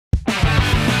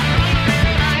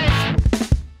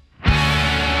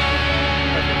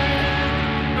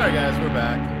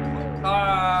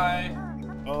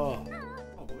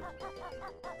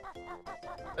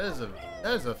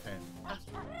That is a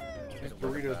fantastic. These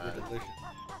Doritos were delicious.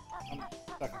 I'm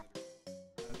stuck on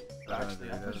Actually,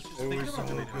 I was just it. thinking They were so about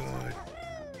good. Doritos.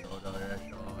 Oh, no, they're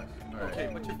actually awesome. All right. Okay,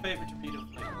 what's your favorite Dorito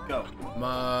flavor? Go.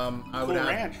 I Cool would have.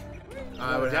 Ranch.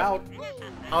 I would doubt.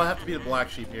 I'll have to be the black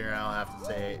sheep here, and I'll have to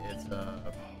say it's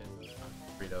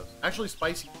Doritos. Actually,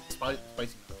 spicy. Spicy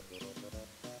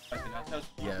nachos?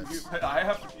 Yes. I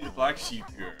have to be the black sheep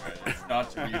here. It's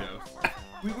not Doritos.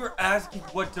 We were asking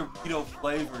what Dorito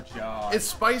flavor, John. It's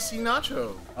spicy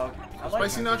nacho. Okay. I like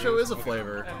Spicy it. nacho is a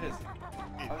flavor. That is.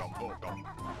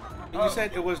 You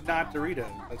said it was not Doritos.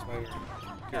 That's why we were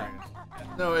curious.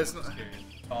 No, it's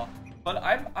not. But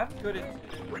I'm good at.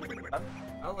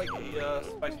 I like a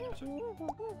spicy nacho.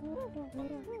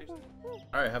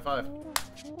 All right, high five.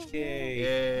 Yay.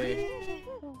 Yay.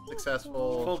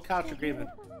 Successful. Full couch agreement.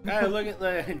 Hey, look at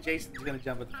the Jason's gonna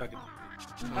jump at the fucking.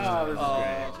 Oh,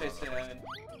 this is great. Jason.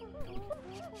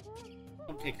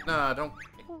 Don't kick him. Nah, don't.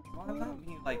 Well, I don't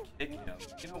mean like kicking him.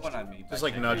 You know what I mean. Just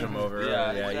like nudge him over.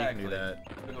 Yeah, yeah, exactly. you can do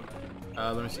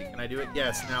that. Let me see. Can I do it?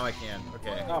 Yes, now I can.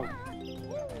 Okay. Oh.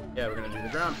 Yeah, we're gonna do the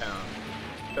ground pound.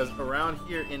 Because around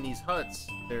here in these huts,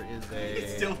 there is a.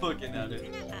 He's still looking at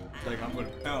it. Like I'm gonna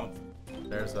pounce.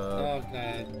 There's a. Oh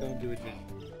god, don't do it, Jason.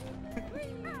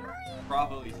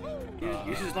 Probably.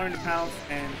 You should just learn to pounce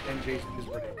and Jason just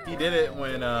work it. He did it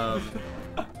when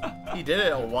he did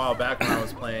it a while back when I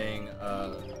was playing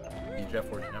the Jet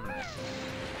Force Gemini.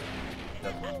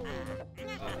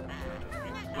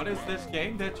 What is this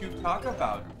game that you talk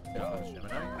about? Jet Force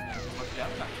Gemini? Yeah.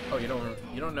 Oh, you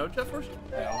don't know Jet Force?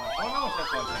 Oh no,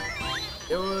 that's one.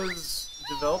 It was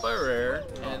developed by Rare,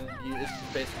 and it's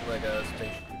basically like a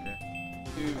space shooter.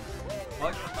 Dude,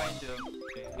 what kind of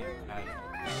game has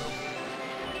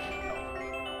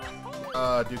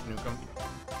Duke Nukem.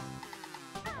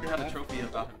 he had a trophy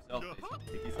about himself,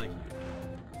 basically.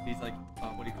 He's like,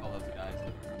 what do you call those guys?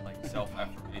 Like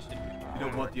self-affirmation. You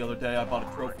know what? The other day I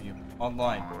bought a trophy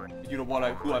online. You know what?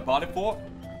 Who I bought it for?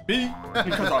 Me,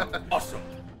 because I'm awesome.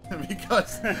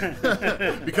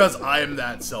 because I am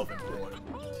that self-employed.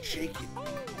 Shake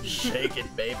it. Shake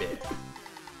it, baby.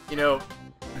 You know,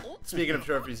 speaking of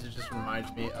trophies, it just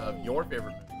reminds me of your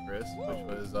favorite movie, Chris, which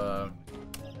was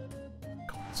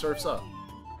Surf's Up.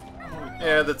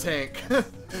 Yeah, the tank. The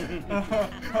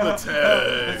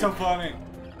tank. It's so funny.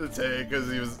 The tank,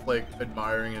 because he was like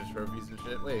admiring his trophies and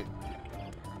shit. Wait.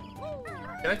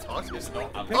 Can I talk to you? Pick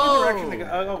a direction to go.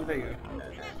 Oh, there you go.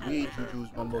 We choose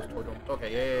Mumbo's Totem.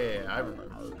 Okay, yeah, I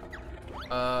remember.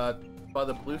 By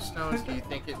the blue stones, do you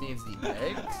think it means the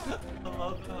eggs? I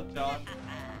love how John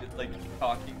is like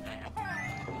talking.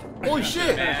 Holy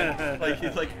shit! Man, like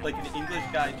he's like an English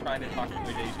guy trying to talk to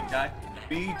an Asian guy.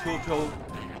 Be Jojo,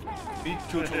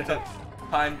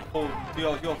 time for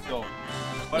yo.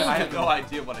 But I have no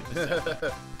idea what I just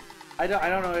said. I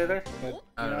don't know either. But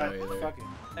I don't know either. Fuck it.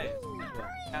 Hey,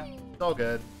 It's all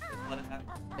good. let it happen.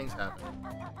 Things happen.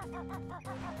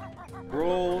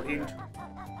 Roll into.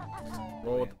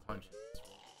 Roll with the punches.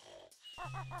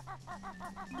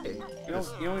 Hey, You know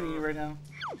what you need right now?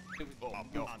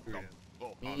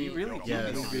 We really do.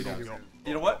 Yes.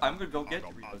 You know what? I'm gonna go get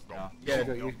Doritos now. Yeah,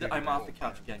 I'm off the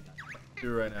couch again. do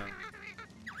it right now.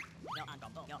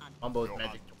 Mumbo's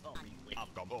magic.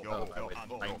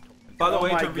 By the Oh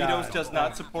way, my Doritos God. does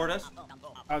not support us.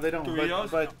 Oh, they don't.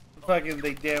 Doritos? But fucking,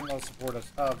 they damn well support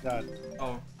us. Oh god.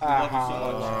 Oh, we love you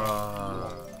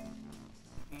so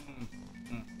much.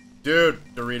 Dude,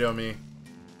 Dorito me.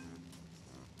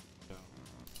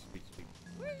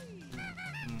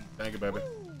 Thank you, baby.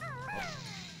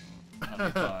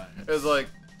 It's like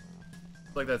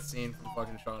that scene from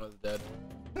fucking Shaun of the Dead.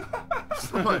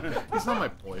 He's not my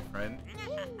boyfriend.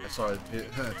 I saw it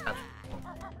attached.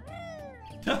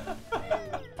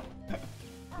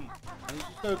 This is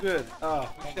so good. Oh,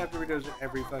 we should have Doritos at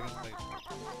every fucking place.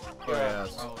 Oh,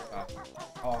 yes. Oh god.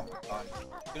 Oh my god.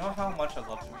 You know how much I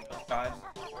love Doritos, guys?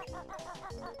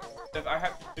 If I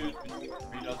have to choose between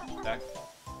Doritos and sex,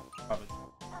 probably.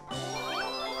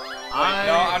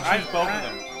 I choose both of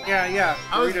them. Yeah.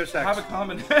 Dorito sex. Have a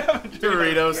common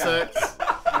Dorito sex.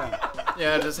 Yeah.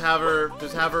 Yeah, just have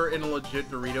her in a legit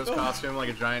Doritos costume, like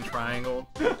a giant triangle.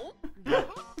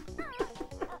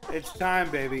 It's time,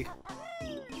 baby.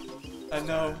 I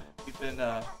know we've been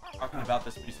talking about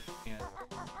this recently, and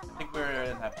I think we're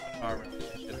in that point in our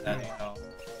relationship that, you know,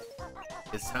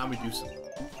 It's time we do something.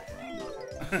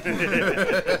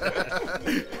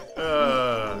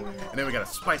 And then we gotta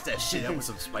spice that shit up with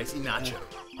some spicy nacho.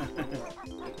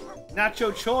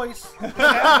 Nacho choice.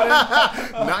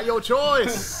 Not your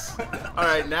choice. All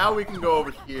right, now we can go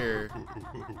over here.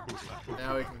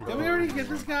 Now we can go. Did we already get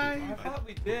this guy? I thought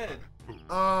we did.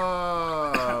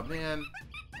 Oh man.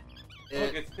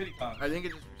 Look, it's Diddy Kong. I think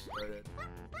it just restarted.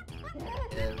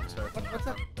 Yeah, it restarted. What's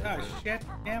up? Oh shit!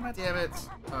 Damn it! Damn it!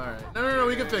 Alright. No,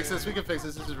 we can fix this. We can fix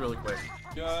this. This is really quick.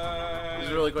 This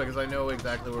is really quick because I know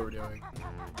exactly what we're doing.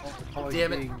 Oh,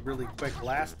 damn it! Being really quick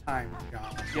last time,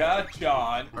 John. Yeah,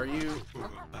 John. Are you?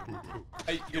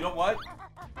 Hey, you know what?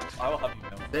 I will have you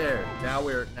know. There. Now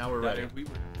we're ready. We were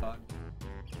talking.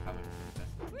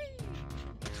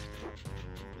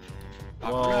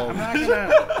 Well, I'm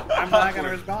not gonna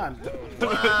respond.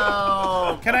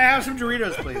 wow. Can I have some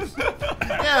Doritos, please?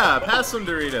 Yeah, pass some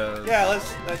Doritos. Yeah,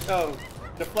 let's oh,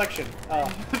 deflection.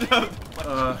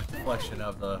 Deflection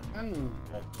of the.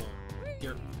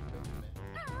 Here.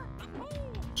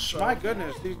 My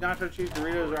goodness, these nacho cheese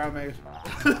Doritos are amazing.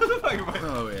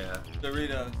 Oh yeah.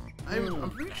 Doritos. I'm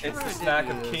pretty sure It's I the did snack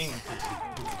do of this. kings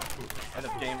and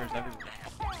of gamers everywhere.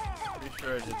 Pretty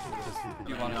sure I did do this.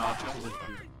 You want not an option? just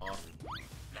do off.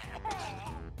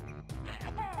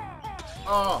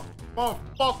 Oh,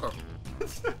 motherfucker!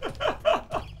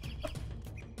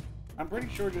 I'm pretty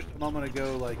sure just a moment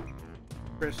ago, like,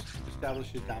 Chris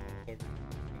established his dominance over.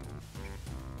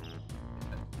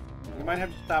 You might have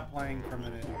to stop playing for a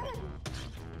minute.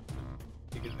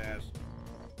 Kick his ass.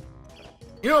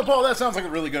 You know what, Paul? That sounds like a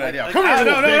really good idea. Like, Come here, no,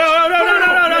 little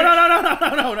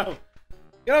bitch. no!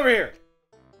 Get over here!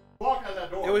 Walk out that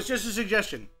door. It was just a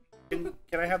suggestion. Can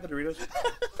I have the Doritos?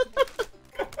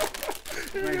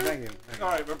 Thank you.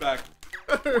 Alright, we're back.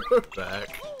 We're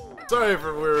back. Sorry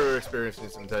for we were experiencing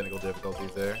some technical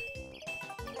difficulties there.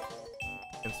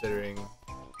 Considering.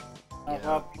 Oh,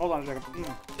 well, hold on a second.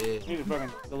 It, These are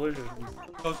fucking delicious.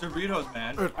 Those Doritos,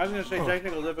 man. I was gonna say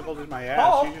technical difficulties my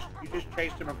ass. You just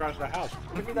chased him across the house.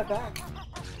 Give me that back.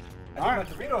 Alright. I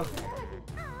need my Doritos.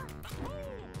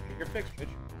 You're fixed, bitch.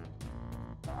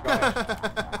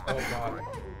 Oh god.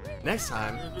 next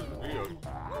time,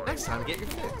 get your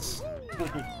fix. You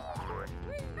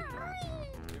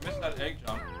missed that egg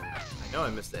jump. I know I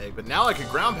missed the egg, but now I can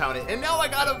ground pound it, and now I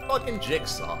got a fucking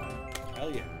jigsaw.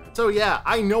 Hell yeah. So yeah,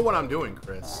 I know what I'm doing,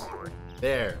 Chris.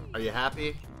 There. Are you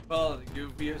happy? Well,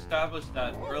 we established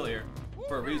that earlier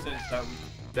for reasons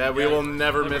that we will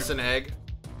never miss an egg.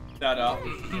 That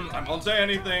I won't say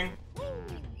anything.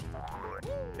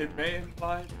 It may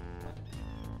imply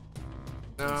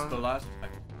it's the No. last time.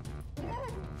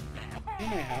 You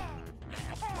may have.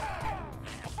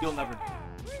 You'll never know.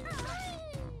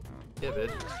 Yeah,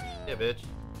 bitch. Yeah, bitch.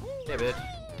 Yeah, bitch.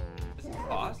 This is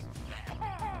boss.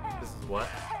 This is what?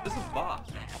 This is boss.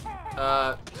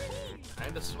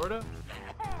 Kinda, sorta.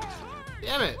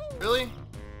 Damn it! Really?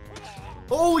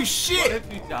 Holy What shit!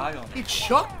 if you die on He him?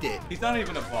 chucked it. He's not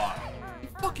even a boss. He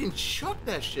fucking chucked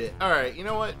that shit. All right, you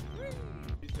know what?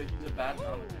 He's a bad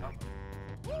comic.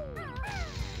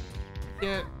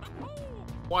 Can't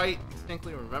quite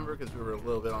distinctly remember because we were a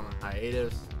little bit on a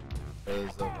hiatus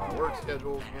because of our work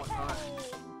schedules and whatnot.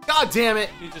 God damn it!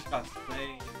 He just got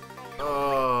slayed.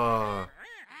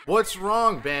 What's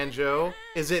wrong, Banjo?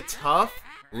 Is it tough?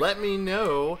 Let me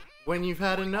know when you've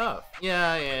had enough.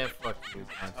 Yeah, fuck you,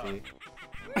 Grunty.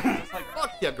 It's like,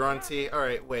 Fuck yeah, Grunty.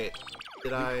 Alright, wait.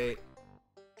 Did Did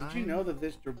you know that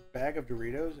this bag of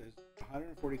Doritos is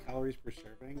 140 calories per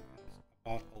serving? And it's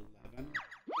about 11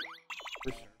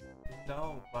 per serving.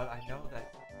 no, but I know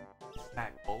that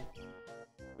snack both.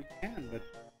 We can, but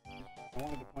I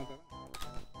wanted to point that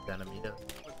out. Benamita?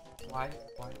 Why do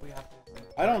we have to?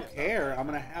 I don't care. I'm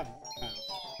gonna have more.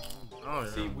 Oh,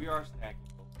 See, we are snacking.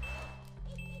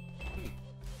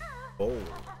 bold.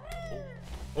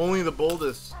 Only the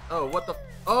boldest. Oh, what the?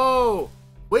 Oh,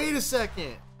 wait a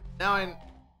second. Now I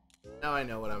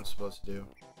know what I'm supposed to do.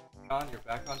 John, you're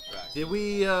back on track. Did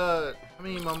we? How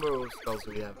many mumbo skulls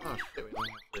do we have? Oh shit, we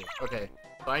only have 3. Okay,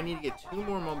 so I need to get 2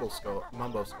 more mumbo skulls,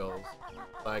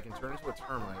 so I can turn into a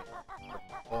termite, and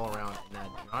fall around in that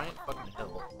giant fucking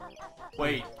hill.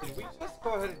 Wait, can we just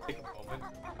go ahead and take a moment?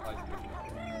 Like,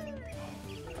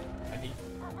 I need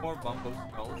more bumbo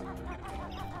skulls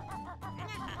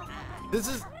This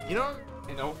is, you know,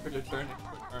 in order to turn into a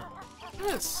termite.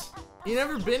 yes. You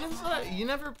never been inside? You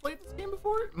never played this game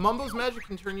before? Mumbo's magic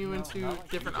can turn you into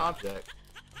different objects.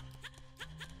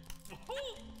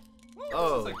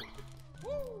 Oh. Like,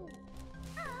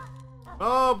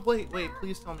 Oh, wait,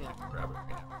 please tell me I can grab it right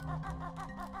now.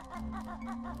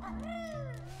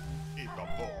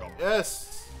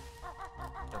 Yes!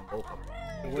 Done both of them.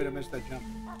 No way to miss that jump.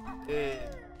 Eh.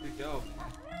 we go.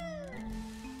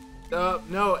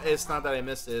 No, it's not that I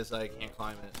missed it, it's I can't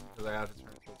climb it, because I have to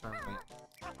turn into a termite.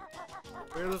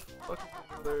 Where the fuck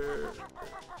is the other...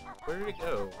 Where did it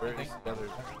go? Where is the other...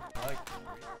 I like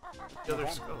The other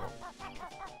skull?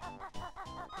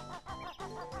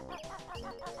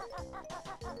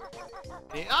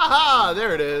 Haha!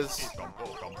 There it is.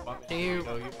 Can you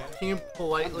Know you, man? can you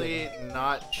politely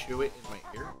not chew it in my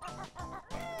ear,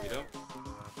 Burrito?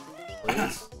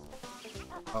 please?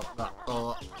 Oh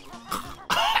no.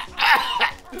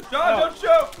 John, don't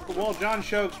choke! Well, John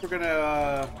chokes. We're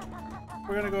gonna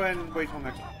go ahead and wait till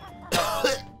next time.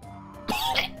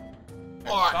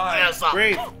 Fine.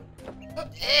 Breathe.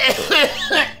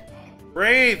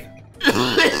 Breathe.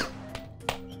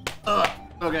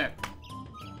 Okay.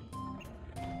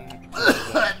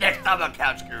 Next time on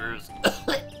Couch Gurus.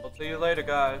 We'll see you later,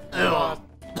 guys.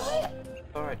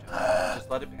 Alright, John. Just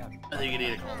let it pass. I think you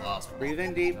need to call the hospital. Breathe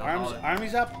in deep. Arms up.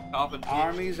 Armies up.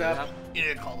 You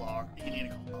need to call the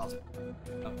hospital.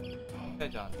 Okay,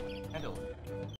 John. Handle it.